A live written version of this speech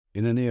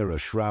In an era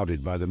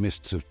shrouded by the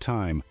mists of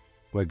time,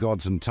 where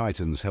gods and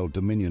titans held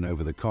dominion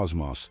over the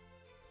cosmos,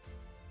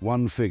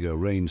 one figure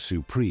reigned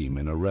supreme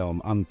in a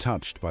realm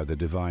untouched by the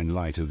divine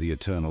light of the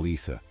eternal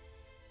ether.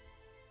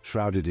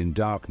 Shrouded in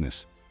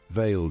darkness,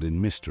 veiled in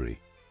mystery,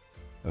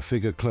 a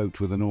figure cloaked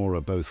with an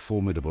aura both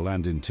formidable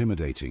and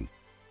intimidating.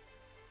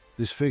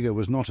 This figure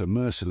was not a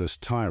merciless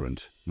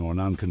tyrant nor an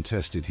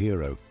uncontested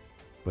hero,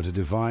 but a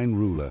divine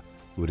ruler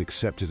who had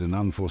accepted an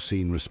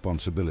unforeseen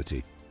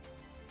responsibility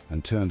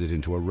and turned it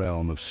into a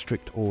realm of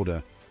strict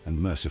order and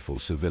merciful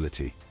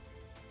civility.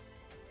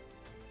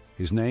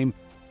 His name?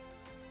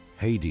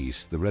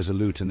 Hades, the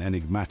resolute and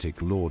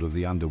enigmatic lord of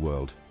the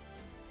underworld.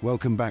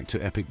 Welcome back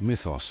to Epic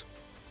Mythos,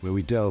 where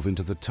we delve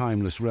into the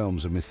timeless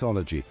realms of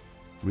mythology,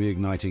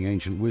 reigniting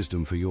ancient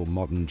wisdom for your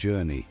modern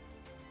journey.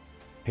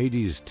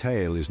 Hades'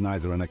 tale is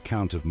neither an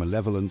account of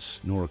malevolence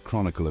nor a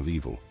chronicle of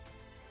evil.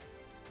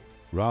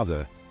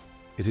 Rather,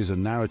 it is a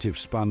narrative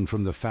spun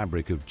from the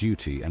fabric of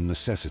duty and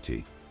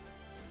necessity.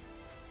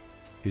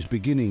 His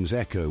beginnings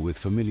echo with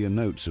familiar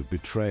notes of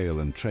betrayal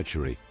and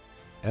treachery,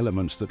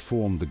 elements that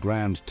formed the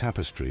grand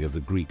tapestry of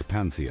the Greek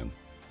pantheon.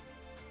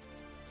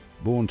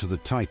 Born to the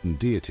Titan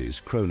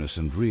deities Cronus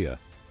and Rhea,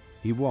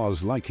 he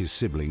was, like his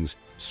siblings,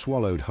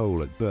 swallowed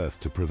whole at birth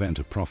to prevent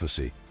a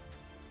prophecy,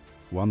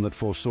 one that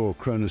foresaw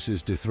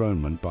Cronus's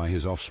dethronement by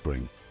his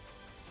offspring.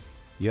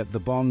 Yet the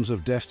bonds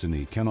of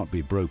destiny cannot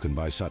be broken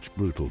by such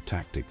brutal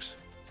tactics.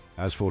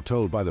 As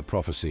foretold by the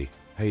prophecy,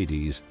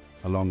 Hades,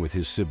 along with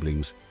his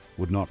siblings,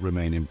 would not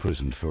remain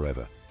imprisoned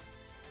forever.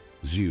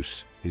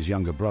 Zeus, his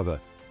younger brother,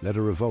 led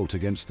a revolt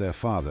against their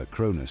father,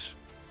 Cronus,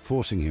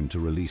 forcing him to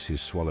release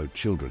his swallowed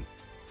children.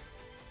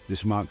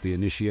 This marked the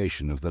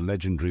initiation of the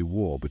legendary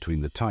war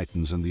between the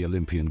Titans and the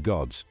Olympian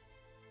gods,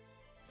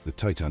 the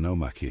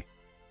Titanomachy.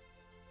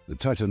 The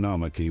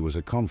Titanomachy was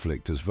a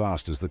conflict as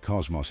vast as the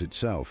cosmos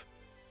itself.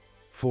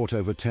 Fought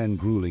over 10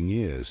 grueling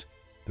years,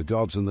 the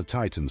gods and the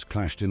Titans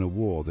clashed in a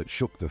war that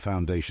shook the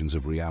foundations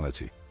of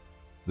reality.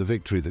 The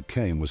victory that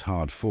came was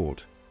hard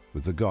fought,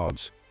 with the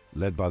gods,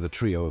 led by the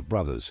trio of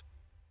brothers,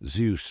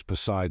 Zeus,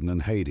 Poseidon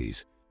and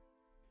Hades,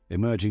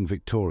 emerging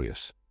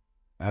victorious.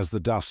 As the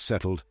dust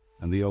settled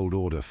and the old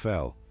order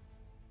fell,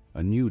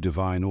 a new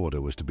divine order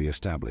was to be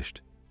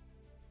established.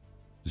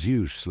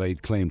 Zeus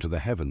laid claim to the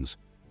heavens,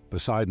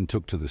 Poseidon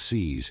took to the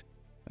seas,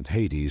 and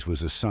Hades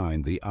was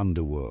assigned the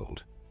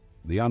Underworld.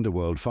 The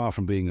Underworld, far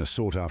from being a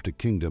sought-after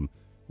kingdom,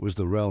 was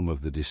the realm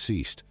of the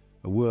deceased,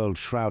 a world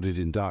shrouded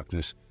in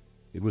darkness.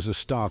 It was a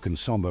stark and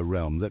somber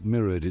realm that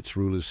mirrored its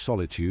ruler's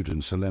solitude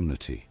and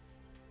solemnity.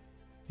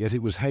 Yet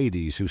it was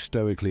Hades who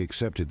stoically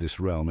accepted this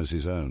realm as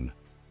his own.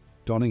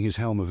 Donning his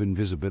helm of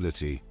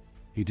invisibility,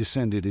 he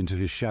descended into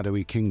his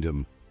shadowy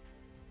kingdom,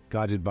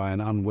 guided by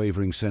an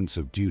unwavering sense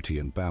of duty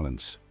and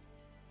balance.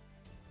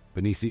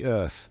 Beneath the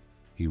earth,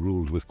 he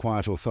ruled with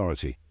quiet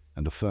authority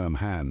and a firm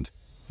hand,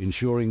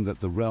 ensuring that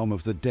the realm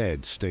of the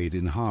dead stayed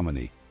in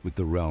harmony with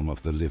the realm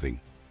of the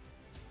living.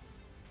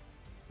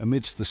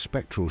 Amidst the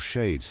spectral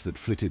shades that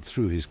flitted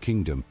through his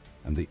kingdom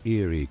and the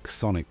eerie,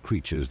 chthonic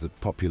creatures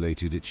that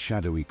populated its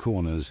shadowy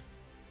corners,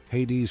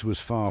 Hades was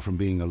far from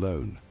being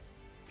alone.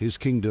 His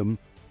kingdom,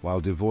 while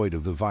devoid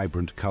of the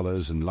vibrant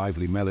colors and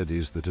lively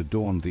melodies that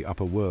adorned the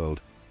upper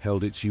world,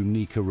 held its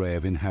unique array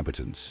of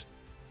inhabitants,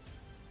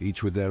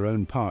 each with their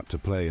own part to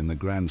play in the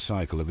grand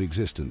cycle of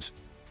existence.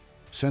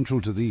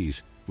 Central to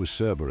these was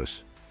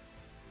Cerberus,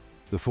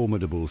 the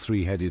formidable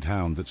three-headed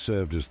hound that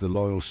served as the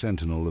loyal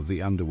sentinel of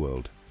the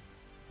underworld.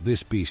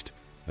 This beast,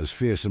 as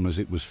fearsome as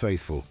it was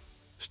faithful,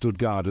 stood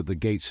guard at the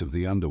gates of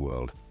the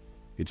underworld,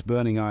 its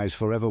burning eyes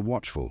forever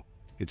watchful,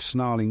 its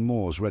snarling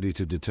maws ready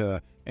to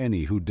deter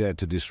any who dared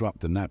to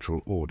disrupt the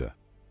natural order.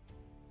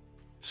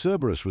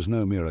 Cerberus was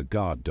no mere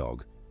guard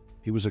dog.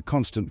 He was a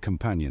constant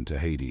companion to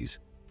Hades,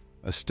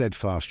 a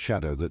steadfast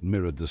shadow that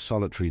mirrored the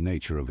solitary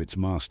nature of its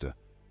master.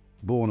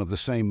 Born of the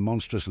same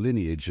monstrous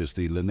lineage as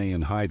the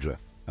Linnaean Hydra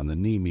and the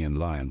Nemean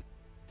lion,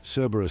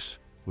 Cerberus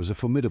was a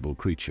formidable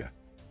creature.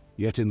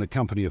 Yet in the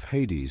company of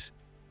Hades,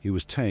 he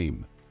was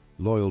tame,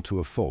 loyal to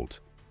a fault,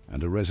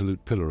 and a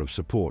resolute pillar of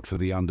support for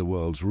the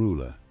underworld's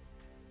ruler.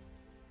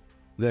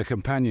 Their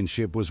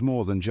companionship was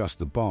more than just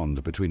the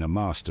bond between a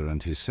master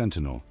and his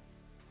sentinel.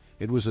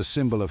 It was a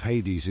symbol of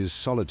Hades'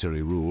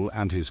 solitary rule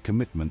and his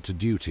commitment to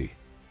duty.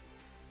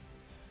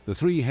 The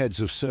three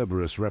heads of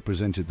Cerberus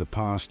represented the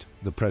past,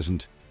 the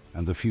present,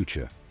 and the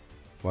future,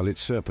 while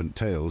its serpent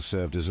tail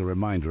served as a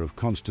reminder of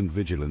constant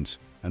vigilance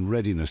and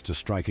readiness to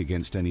strike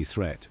against any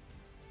threat.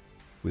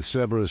 With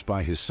Cerberus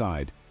by his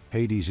side,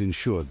 Hades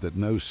ensured that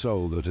no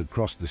soul that had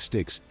crossed the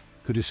Styx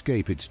could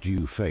escape its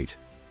due fate,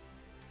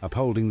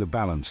 upholding the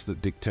balance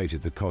that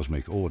dictated the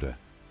cosmic order.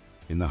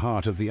 In the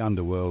heart of the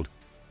underworld,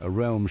 a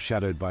realm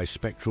shadowed by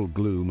spectral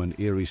gloom and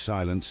eerie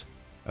silence,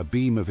 a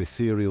beam of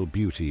ethereal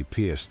beauty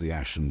pierced the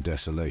ashen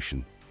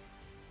desolation.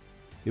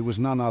 It was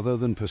none other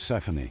than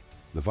Persephone,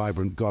 the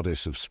vibrant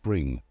goddess of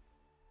spring,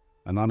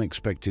 an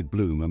unexpected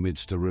bloom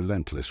amidst a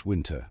relentless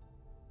winter.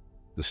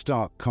 The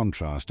stark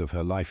contrast of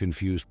her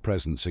life-infused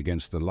presence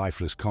against the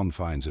lifeless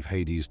confines of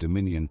Hades'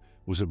 dominion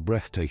was a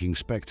breathtaking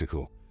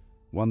spectacle,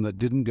 one that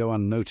didn't go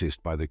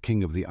unnoticed by the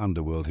king of the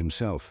underworld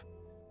himself.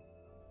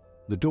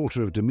 The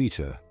daughter of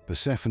Demeter,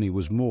 Persephone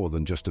was more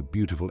than just a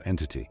beautiful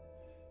entity.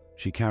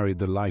 She carried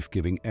the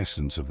life-giving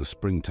essence of the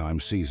springtime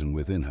season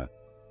within her.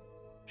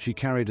 She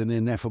carried an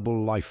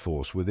ineffable life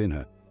force within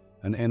her,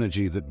 an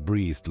energy that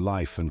breathed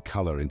life and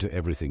color into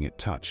everything it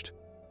touched.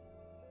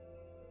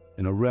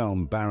 In a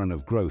realm barren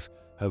of growth,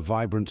 her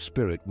vibrant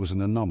spirit was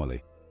an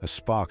anomaly, a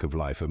spark of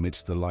life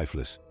amidst the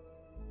lifeless.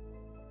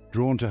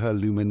 Drawn to her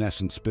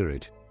luminescent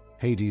spirit,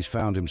 Hades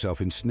found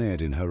himself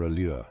ensnared in her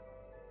allure.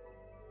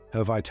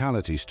 Her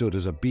vitality stood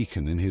as a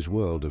beacon in his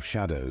world of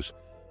shadows.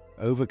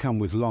 Overcome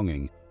with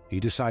longing, he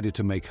decided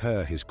to make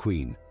her his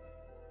queen,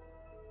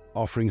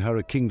 offering her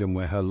a kingdom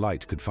where her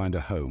light could find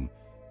a home.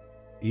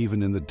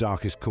 Even in the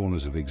darkest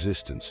corners of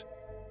existence,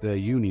 their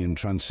union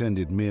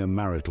transcended mere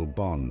marital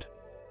bond.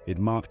 It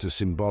marked a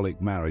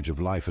symbolic marriage of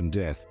life and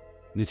death,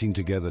 knitting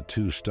together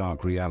two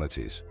stark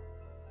realities.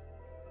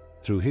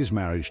 Through his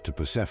marriage to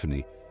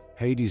Persephone,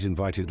 Hades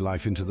invited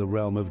life into the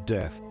realm of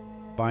death,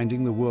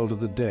 binding the world of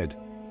the dead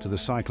to the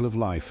cycle of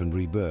life and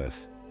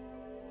rebirth.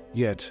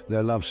 Yet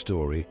their love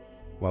story,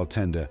 while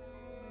tender,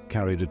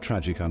 carried a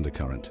tragic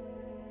undercurrent.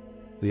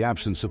 The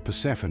absence of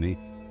Persephone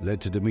led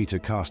to Demeter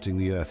casting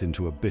the earth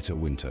into a bitter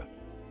winter.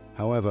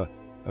 However,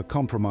 a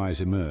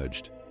compromise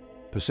emerged.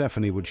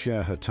 Persephone would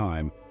share her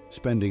time,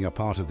 spending a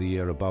part of the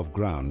year above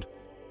ground,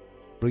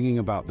 bringing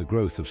about the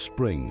growth of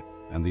spring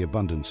and the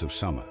abundance of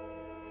summer.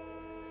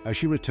 As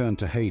she returned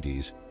to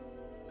Hades,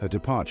 her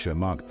departure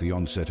marked the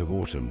onset of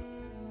autumn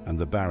and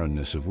the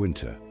barrenness of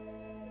winter.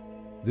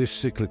 This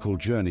cyclical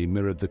journey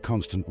mirrored the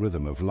constant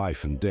rhythm of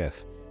life and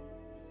death,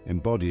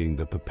 embodying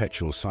the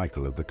perpetual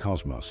cycle of the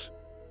cosmos.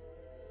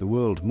 The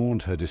world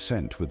mourned her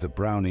descent with the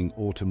browning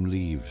autumn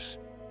leaves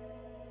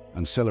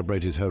and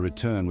celebrated her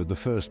return with the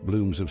first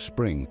blooms of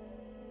spring,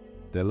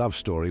 their love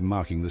story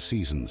marking the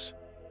seasons.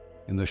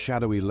 In the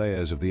shadowy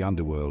layers of the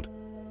underworld,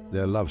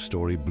 their love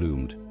story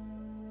bloomed,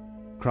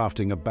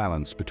 crafting a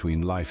balance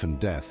between life and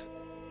death,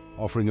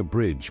 offering a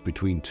bridge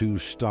between two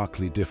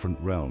starkly different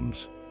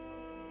realms.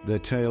 Their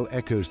tale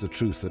echoes the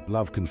truth that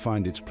love can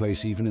find its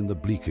place even in the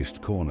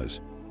bleakest corners,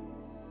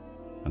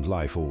 and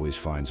life always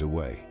finds a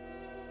way.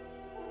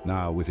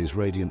 Now, with his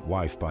radiant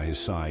wife by his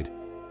side,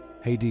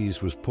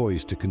 Hades was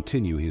poised to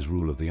continue his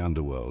rule of the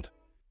underworld.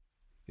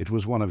 It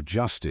was one of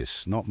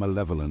justice, not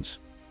malevolence.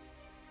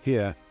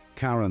 Here,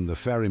 Charon the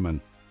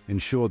ferryman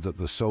ensured that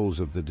the souls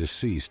of the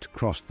deceased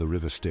crossed the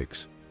river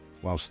Styx,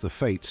 whilst the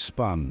fates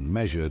spun,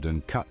 measured,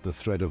 and cut the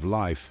thread of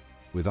life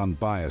with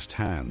unbiased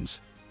hands.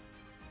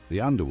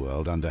 The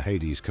underworld, under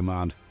Hades'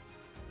 command,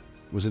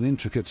 was an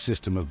intricate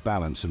system of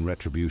balance and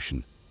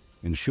retribution,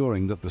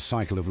 ensuring that the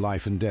cycle of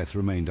life and death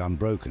remained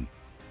unbroken.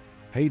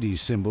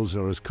 Hades' symbols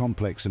are as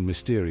complex and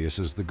mysterious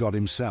as the god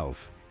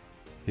himself.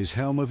 His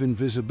helm of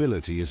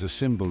invisibility is a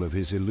symbol of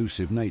his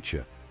elusive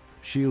nature,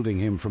 shielding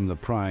him from the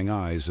prying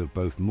eyes of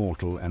both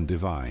mortal and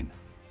divine.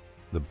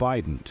 The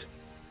bident,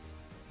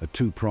 a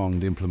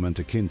two-pronged implement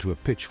akin to a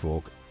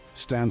pitchfork,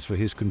 stands for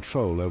his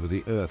control over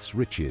the earth's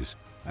riches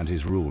and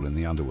his rule in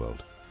the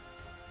underworld.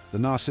 The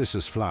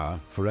narcissus flower,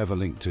 forever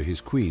linked to his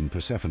queen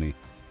Persephone,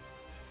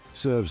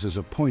 serves as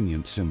a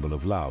poignant symbol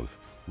of love,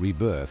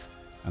 rebirth,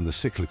 and the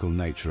cyclical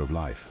nature of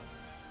life.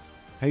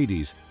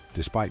 Hades,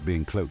 despite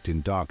being cloaked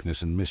in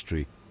darkness and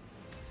mystery,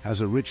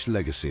 has a rich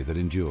legacy that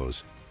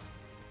endures.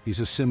 He's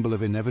a symbol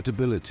of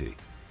inevitability,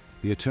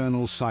 the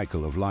eternal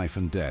cycle of life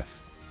and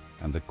death,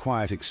 and the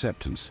quiet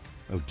acceptance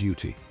of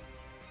duty.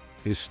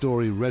 His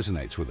story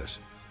resonates with us,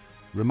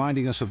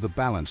 reminding us of the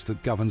balance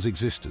that governs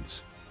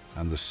existence,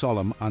 and the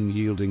solemn,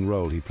 unyielding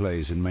role he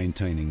plays in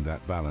maintaining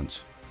that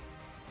balance.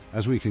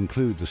 As we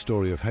conclude the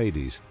story of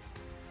Hades,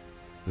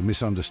 the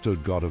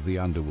misunderstood god of the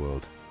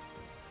underworld,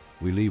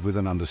 we leave with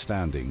an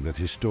understanding that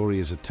his story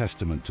is a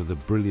testament to the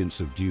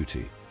brilliance of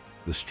duty,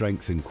 the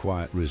strength in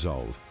quiet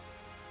resolve,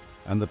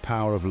 and the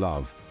power of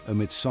love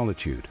amidst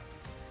solitude,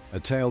 a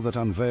tale that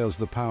unveils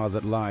the power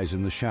that lies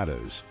in the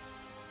shadows,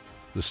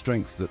 the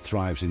strength that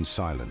thrives in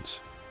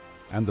silence,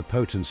 and the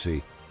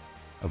potency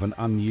of an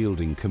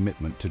unyielding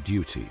commitment to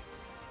duty.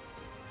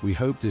 We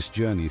hope this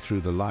journey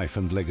through the life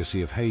and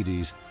legacy of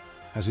Hades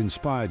has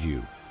inspired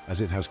you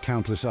as it has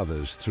countless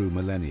others through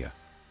millennia.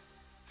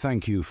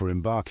 Thank you for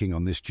embarking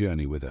on this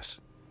journey with us.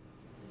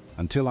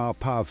 Until our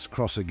paths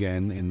cross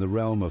again in the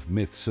realm of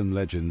myths and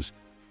legends,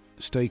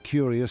 stay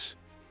curious,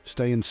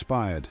 stay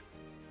inspired,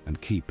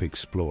 and keep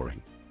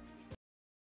exploring.